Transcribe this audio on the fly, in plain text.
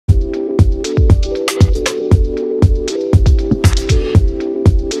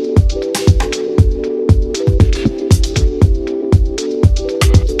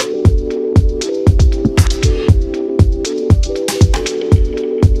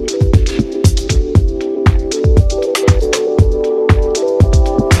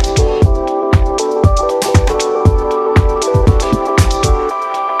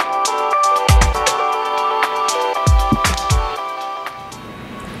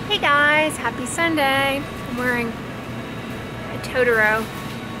guys, happy Sunday. I'm wearing a Totoro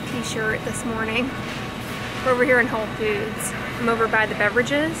t-shirt this morning. We're over here in Whole Foods. I'm over by the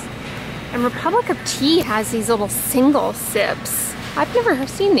beverages. And Republic of Tea has these little single sips. I've never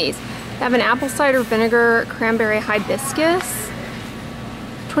seen these. They have an apple cider vinegar cranberry hibiscus.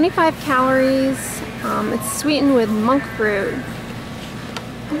 25 calories. It's sweetened with monk fruit.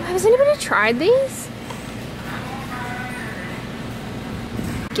 Has anybody tried these?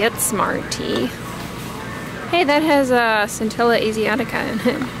 Get Smart tea. Hey, that has a Centella Asiatica in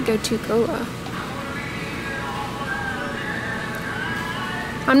it. Go to cola.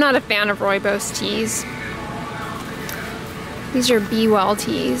 I'm not a fan of rooibos teas. These are Be Well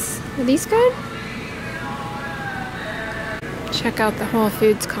teas. Are these good? Check out the Whole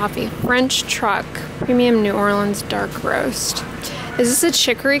Foods coffee. French Truck Premium New Orleans Dark Roast. Is this a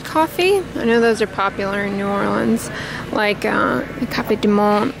chicory coffee? I know those are popular in New Orleans, like Café du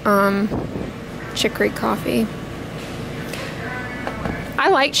Monde chicory coffee. I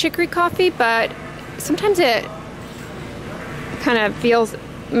like chicory coffee, but sometimes it kind of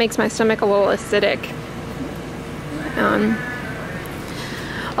makes my stomach a little acidic.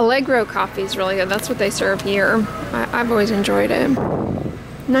 Allegro coffee is really good. That's what they serve here. I've always enjoyed it.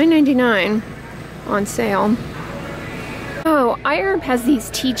 $9.99 on sale. Oh, iHerb has these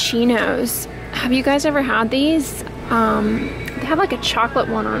tea chinos. Have you guys ever had these? They have like a chocolate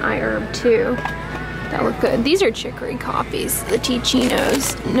one on iHerb too. That look good. These are chicory coffees, the tea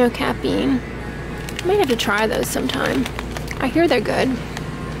chinos, no caffeine. I might have to try those sometime. I hear they're good.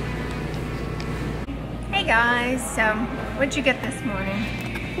 Hey guys, so what'd you get this morning?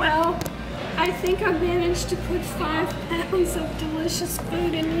 Well, I think I managed to put 5 pounds of delicious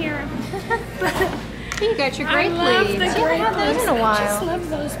food in here. But you got your grape leaves. I love the grape leaves. I just love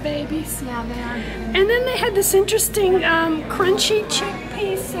those babies. Yeah, they are good. And then they had this interesting crunchy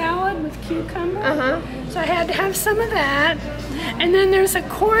chickpea salad with cucumber. So I had to have some of that. And then there's a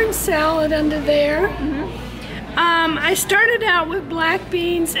corn salad under there. I started out with black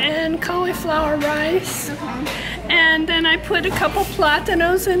beans and cauliflower rice. And then I put a couple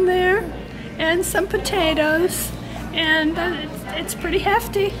platanos in there and some potatoes. And it's pretty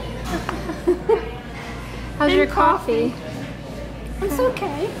hefty. How's your coffee? It's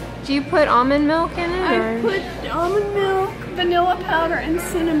okay. Do you put almond milk in it? I put almond milk, vanilla powder, and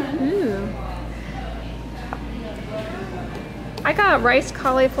cinnamon. Ooh. I got rice,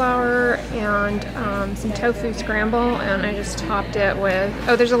 cauliflower, and some tofu scramble, and I just topped it with,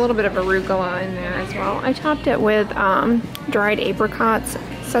 oh, there's a little bit of arugula in there as well. I topped it with dried apricots,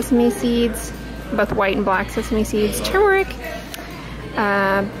 sesame seeds, both white and black sesame seeds, turmeric,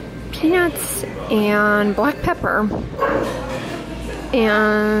 peanuts, and black pepper.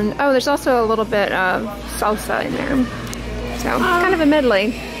 And, oh, there's also a little bit of salsa in there. So, kind of a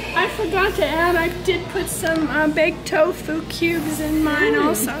medley. I forgot to add, I did put some baked tofu cubes in mine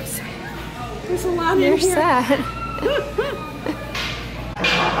also. So there's a lot in here. You're set.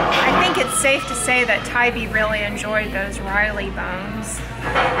 I think it's safe to say that Tybee really enjoyed those Riley bones.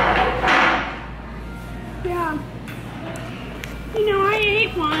 Yeah. You know, I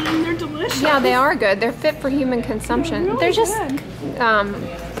ate one and they're delicious. Yeah, they are good. They're fit for human consumption. They're really just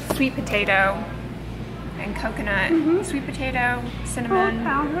good. Sweet potato and coconut, sweet potato, cinnamon,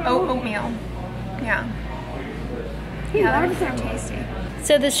 oatmeal. Yeah. Yeah, they're tasty.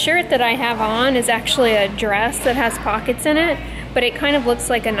 So this shirt that I have on is actually a dress that has pockets in it, but it kind of looks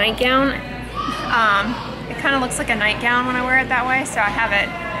like a nightgown. It kind of looks like a nightgown when I wear it that way, so I have it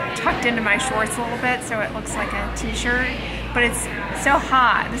tucked into my shorts a little bit so it looks like a t-shirt. But it's so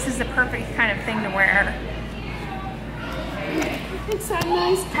hot. This is the perfect kind of thing to wear. It's that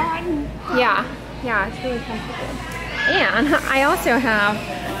nice cotton. Yeah, it's really comfortable. And I also have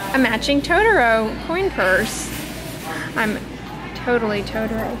a matching Totoro coin purse. I'm totally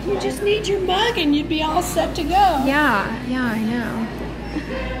Totoro. You just need your mug and you'd be all set to go. Yeah, I know.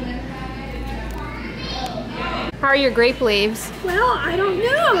 How are your grape leaves? Well, I don't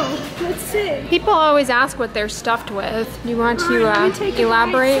know. Let's see. People always ask what they're stuffed with. Do you want to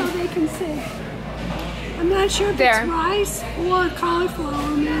elaborate? So they can see. I'm not sure if it's rice or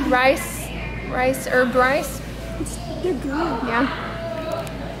cauliflower. Maybe. Rice, herb rice. They're good. Yeah.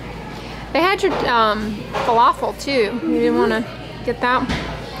 They had your falafel too. You didn't want to get that?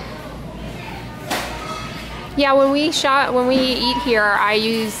 Yeah, when we eat here, I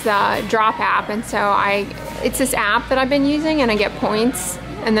use the Drop app, and so it's this app that I've been using, and I get points,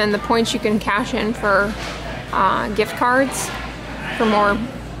 and then the points you can cash in for gift cards for more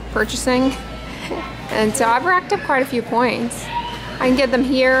purchasing. And so I've racked up quite a few points. I can get them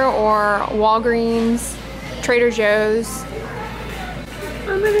here or Walgreens, Trader Joe's.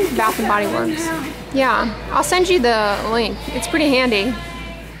 Bath and Body Works. Yeah, I'll send you the link. It's pretty handy.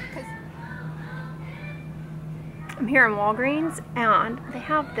 I'm here in Walgreens, and they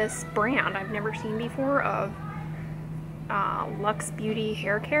have this brand I've never seen before of Luxe Beauty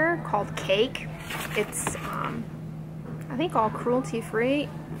hair care called Cake. It's I think all cruelty-free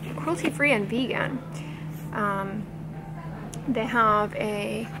and vegan. They have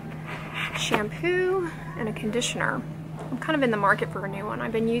a shampoo and a conditioner. I'm kind of in the market for a new one.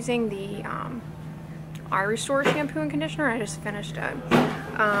 I've been using the Eye Restore shampoo and conditioner. I just finished it.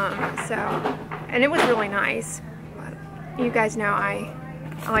 And it was really nice. But you guys know I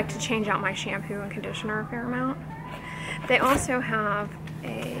like to change out my shampoo and conditioner a fair amount. They also have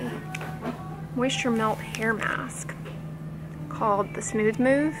a moisture melt hair mask called the Smooth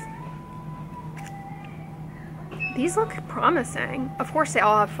Move. These look promising. Of course, they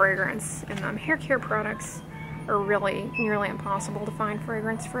all have fragrance in them. Hair care products are really nearly impossible to find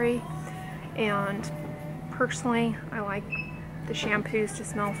fragrance free, and personally I like the shampoos to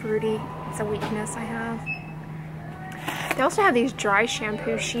smell fruity. It's a weakness I have. They also have these dry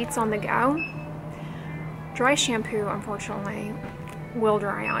shampoo sheets on the go. Dry shampoo, unfortunately, will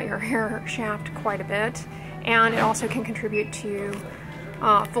dry out your hair shaft quite a bit, and it also can contribute to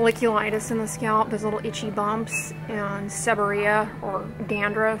folliculitis in the scalp, those little itchy bumps, and seborrhea or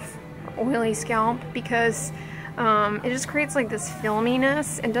dandruff, or oily scalp, because it just creates like this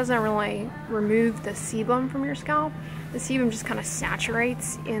filminess and doesn't really remove the sebum from your scalp. The sebum just kind of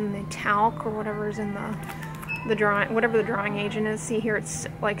saturates in the talc or whatever's in whatever the drying agent is. See here, it's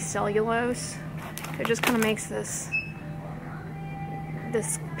like cellulose. It just kind of makes this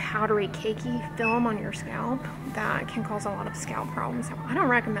powdery, cakey film on your scalp that can cause a lot of scalp problems. So I don't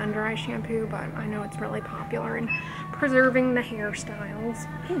recommend dry shampoo, but I know it's really popular in preserving the hairstyles.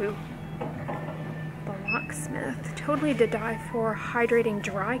 Ooh. The Locksmith totally to die for hydrating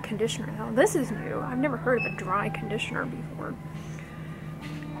dry conditioner. Now this is new. I've never heard of a dry conditioner before.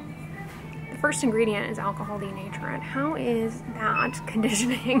 The first ingredient is alcohol denatured. How is that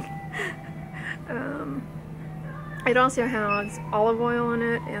conditioning? It also has olive oil in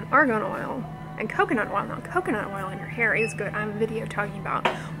it, and argan oil, and coconut oil. Now, coconut oil in your hair is good. I have a video talking about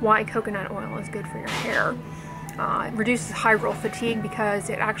why coconut oil is good for your hair. It reduces high-roll fatigue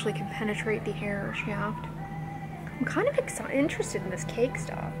because it actually can penetrate the hair shaft. I'm kind of interested in this Cake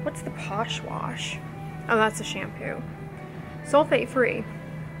stuff. What's the Posh Wash? Oh, that's a shampoo. Sulfate-free.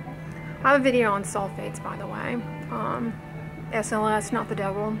 I have a video on sulfates, by the way. SLS, not the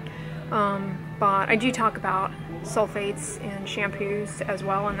devil. But I do talk about sulfates and shampoos as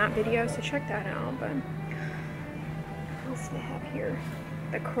well in that video, so check that out. But what else do they have here?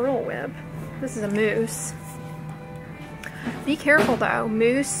 The Curl Whip. This is a mousse. Be careful though,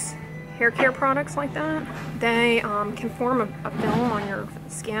 mousse hair care products like that, they can form a film on your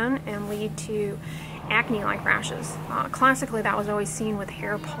skin and lead to acne-like rashes. Classically, that was always seen with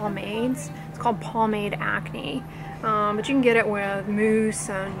hair pomades. It's called pomade acne. But you can get it with mousse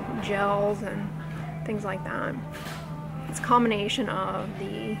and gels and things like that. It's a combination of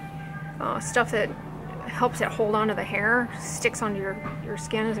the stuff that helps it hold onto the hair, sticks onto your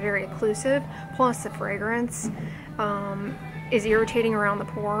skin, is very occlusive, plus the fragrance is irritating around the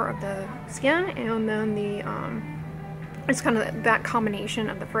pore of the skin, and then it's kind of that combination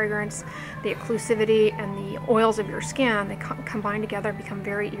of the fragrance, the occlusivity, and the oils of your skin. They combine together, become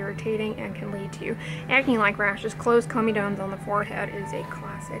very irritating, and can lead to acne-like rashes. Closed comedones on the forehead is a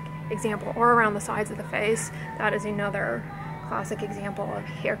classic example, or around the sides of the face. That is another classic example of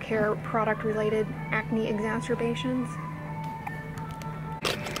hair care product-related acne exacerbations.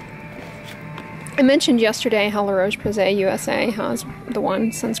 I mentioned yesterday how La Roche-Posay USA has the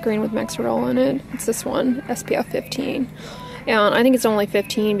one sunscreen with Mexerol in it. It's this one, SPF 15. And I think it's only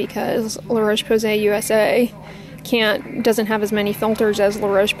 15 because La Roche-Posay USA doesn't have as many filters as La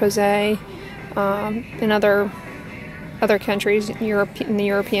Roche-Posay in other countries in the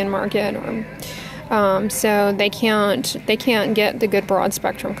European market, so they can't get the good broad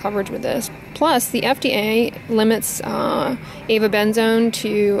spectrum coverage with this. Plus, the FDA limits avobenzone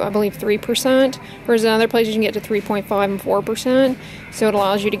to, I believe, 3%, whereas in other places you can get to 3.5 and 4%. So it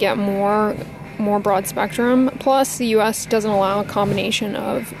allows you to get more broad spectrum. Plus, the U.S. doesn't allow a combination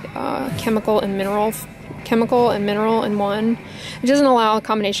of chemical and mineral in one. It doesn't allow a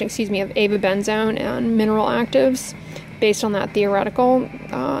combination, of avobenzone and mineral actives based on that theoretical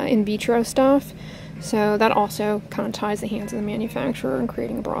in vitro stuff. So that also kind of ties the hands of the manufacturer in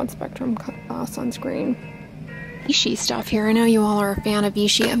creating a broad spectrum sunscreen. Vichy stuff here. I know you all are a fan of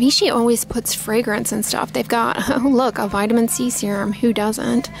Vichy. Vichy always puts fragrance and stuff. They've got, oh look, a vitamin C serum. Who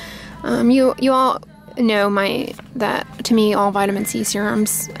doesn't? You all know that to me all vitamin C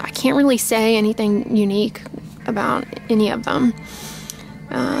serums, I can't really say anything unique about any of them.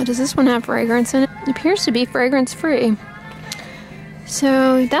 Does this one have fragrance in it? It appears to be fragrance free.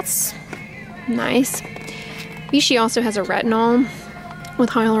 So that's nice. Vichy also has a retinol with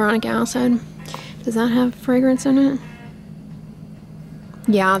hyaluronic acid. Does that have fragrance in it?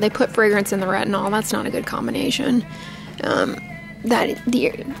 Yeah, they put fragrance in the retinol. That's not a good combination.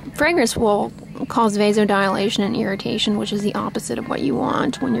 The fragrance will cause vasodilation and irritation, which is the opposite of what you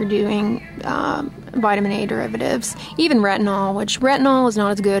want when you're doing vitamin A derivatives. Even retinol, which retinol is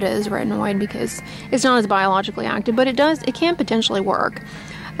not as good as retinoid because it's not as biologically active, but it can potentially work.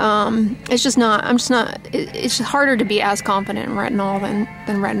 It's just harder to be as confident in retinol than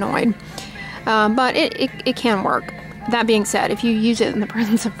retinoid. But it can work. That being said, if you use it in the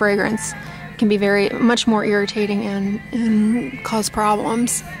presence of fragrance, it can be much more irritating and cause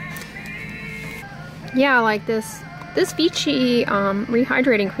problems. Yeah, like this Vichy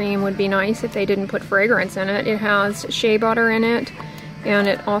rehydrating cream would be nice if they didn't put fragrance in it. It has shea butter in it, and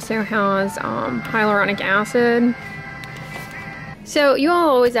it also has hyaluronic acid. So you all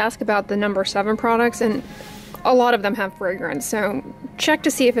always ask about the number 7 products, and a lot of them have fragrance, so check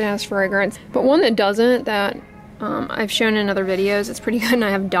to see if it has fragrance. But one that doesn't, that I've shown in other videos, it's pretty good, and I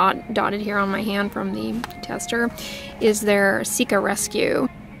have dotted here on my hand from the tester, is their Sika Rescue.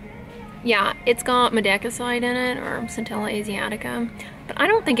 Yeah, it's got Medicaside in it, or Centella asiatica, but I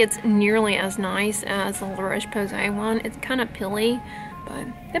don't think it's nearly as nice as the La Roche-Posay one. It's kind of pilly, but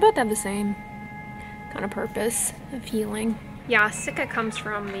they both have the same kind of purpose of healing. Yeah, Sika comes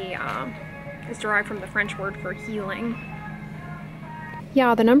from is derived from the French word for healing.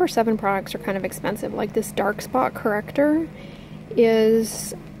 Yeah, the number 7 products are kind of expensive. Like this dark spot corrector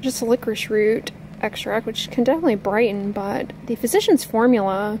is just licorice root extract, which can definitely brighten, but the Physicians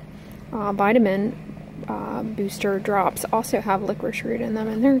Formula vitamin booster drops also have licorice root in them,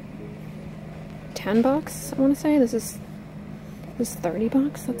 and they're $10, I want to say. This is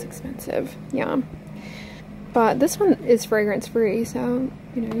 $30. That's expensive. Yeah. But this one is fragrance free, so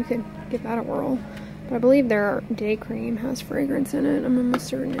you could give that a whirl. But I believe their day cream has fragrance in it. I'm almost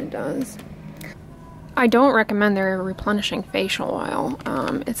certain it does. I don't recommend their replenishing facial oil.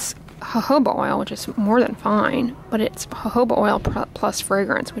 It's jojoba oil, which is more than fine, but it's jojoba oil plus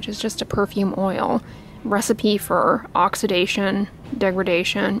fragrance, which is just a perfume oil. Recipe for oxidation,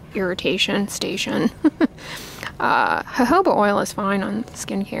 degradation, irritation station. Jojoba oil is fine on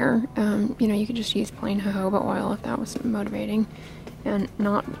skincare. You could just use plain jojoba oil if that was motivating, and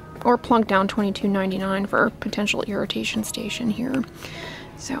or plunk down $22.99 for potential irritation station here.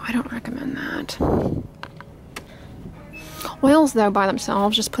 So I don't recommend that. Oils, though, by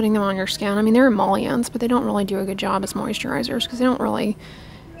themselves, just putting them on your skin, I mean, they're emollients, but they don't really do a good job as moisturizers because they don't really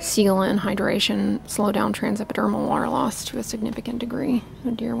seal in hydration, slow down transepidermal water loss to a significant degree.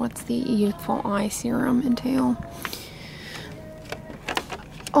 Oh dear, what's the youthful eye serum entail?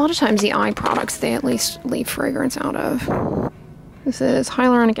 A lot of times the eye products, they at least leave fragrance out of. This is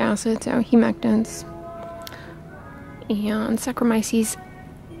hyaluronic acid, so humectants, and Saccharomyces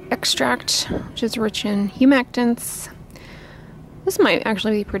extract, which is rich in humectants. This might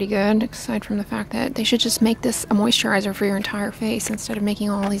actually be pretty good, aside from the fact that they should just make this a moisturizer for your entire face instead of making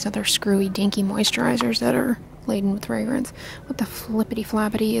all these other screwy, dinky moisturizers that are laden with fragrance. What the flippity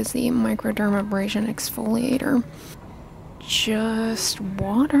flappity is the microdermabrasion exfoliator? Just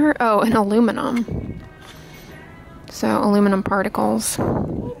water? Oh, and aluminum. So, aluminum particles. Hey,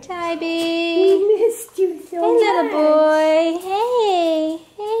 Tybee. We missed you so much. Hey, little boy. Hey.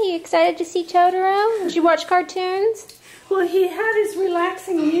 Hey, you excited to see Totoro? Did you watch cartoons? Well, he had his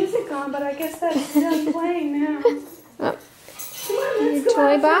relaxing music on, but I guess that's done playing now. Oh. Come on, let's go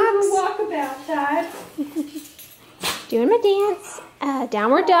toy out box. for a walkabout, Ty. Doing my dance.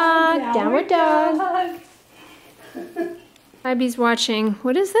 Downward dog. Downward dog. Tybee's watching,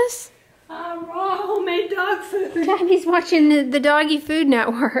 what is this? Raw homemade dog food. Tybee's watching the Doggy Food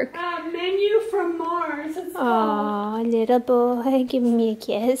Network. Menu from Mars. Aw, little boy, giving me a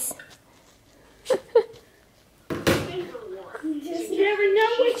kiss. You just never know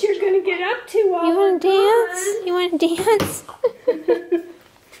what you're going to get up to all You want to dance? You want to dance?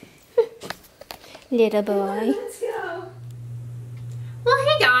 Little boy. Let's go. Well,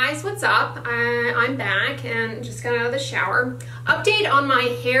 hey guys, what's up? I'm back and just got out of the shower. Update on my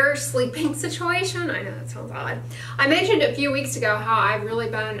hair sleeping situation. I know that sounds odd. I mentioned a few weeks ago how I've really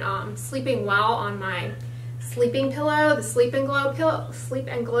been sleeping well on my sleeping pillow, the Sleep and Glow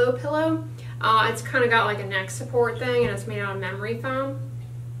pillow. It's kind of got like a neck support thing, and it's made out of memory foam.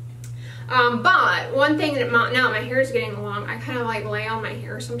 But one thing that now that my hair is getting long, I kind of like lay on my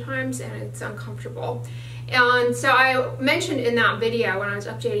hair sometimes and it's uncomfortable. And so I mentioned in that video when I was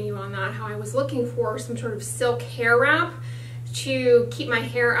updating you on that how I was looking for some sort of silk hair wrap to keep my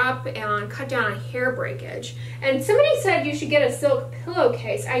hair up and cut down on hair breakage. And somebody said you should get a silk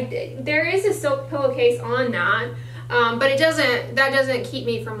pillowcase. There is a silk pillowcase on that. But that doesn't keep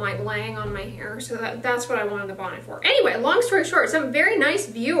me from like laying on my hair, so that's what I wanted the bonnet for. Anyway, long story short, some very nice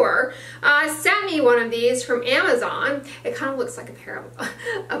viewer sent me one of these from Amazon. It kind of looks like a pair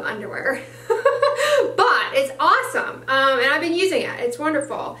of underwear, but it's awesome, and I've been using it. It's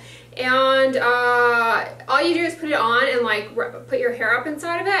wonderful, and all you do is put it on and like put your hair up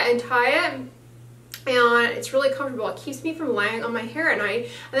inside of it and tie it. And it's really comfortable. It keeps me from laying on my hair at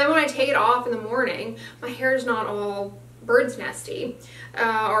night. And then when I take it off in the morning, my hair is not all bird's nesty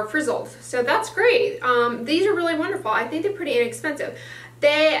or frizzled. So that's great. These are really wonderful. I think they're pretty inexpensive.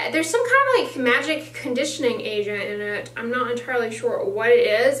 There's some kind of like magic conditioning agent in it. I'm not entirely sure what it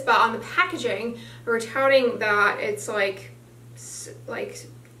is, but on the packaging, we're touting that it's like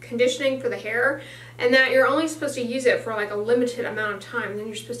conditioning for the hair, and that you're only supposed to use it for like a limited amount of time, and then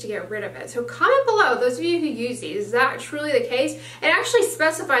you're supposed to get rid of it. So comment below, those of you who use these, is that truly the case? It actually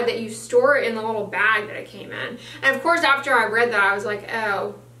specified that you store it in the little bag that it came in. And of course, after I read that, I was like,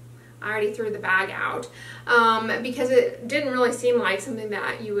 oh, I already threw the bag out, because it didn't really seem like something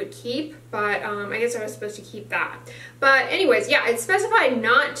that you would keep, but I guess I was supposed to keep that. But anyways, yeah, it specified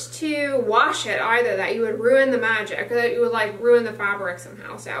not to wash it either, that you would ruin the magic, or that you would like ruin the fabric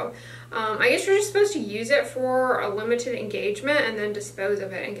somehow. So I guess you're just supposed to use it for a limited engagement and then dispose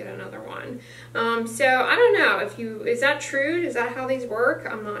of it and get another one. So I don't know is that true? Is that how these work?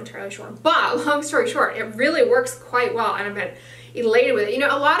 I'm not entirely sure. But long story short, it really works quite well, and I've been elated with it. You know,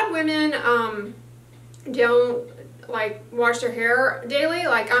 a lot of women don't like wash their hair daily.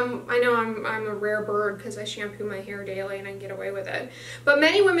 Like I know I'm a rare bird because I shampoo my hair daily and I can get away with it. But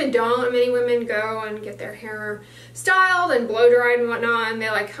many women don't, and many women go and get their hair styled and blow dried and whatnot, and they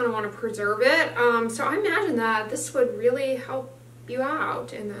like kind of want to preserve it. So I imagine that this would really help you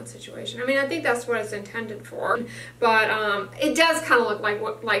out in that situation. I mean, I think that's what it's intended for, but it does kind of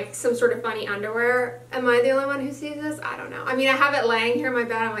look like some sort of funny underwear. Am I the only one who sees this? I don't know. I mean, I have it laying here in my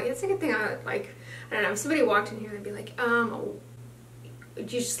bed. I'm like, it's a good thing I don't know, if somebody walked in here and be like, do you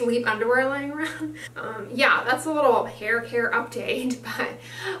just leave underwear laying around? Yeah, that's a little hair care update. But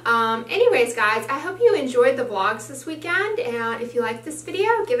anyways, guys, I hope you enjoyed the vlogs this weekend, and if you liked this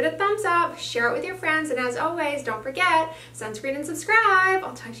video, give it a thumbs up, share it with your friends, and as always, don't forget, sunscreen and subscribe.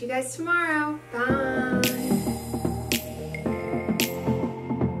 I'll talk to you guys tomorrow. Bye.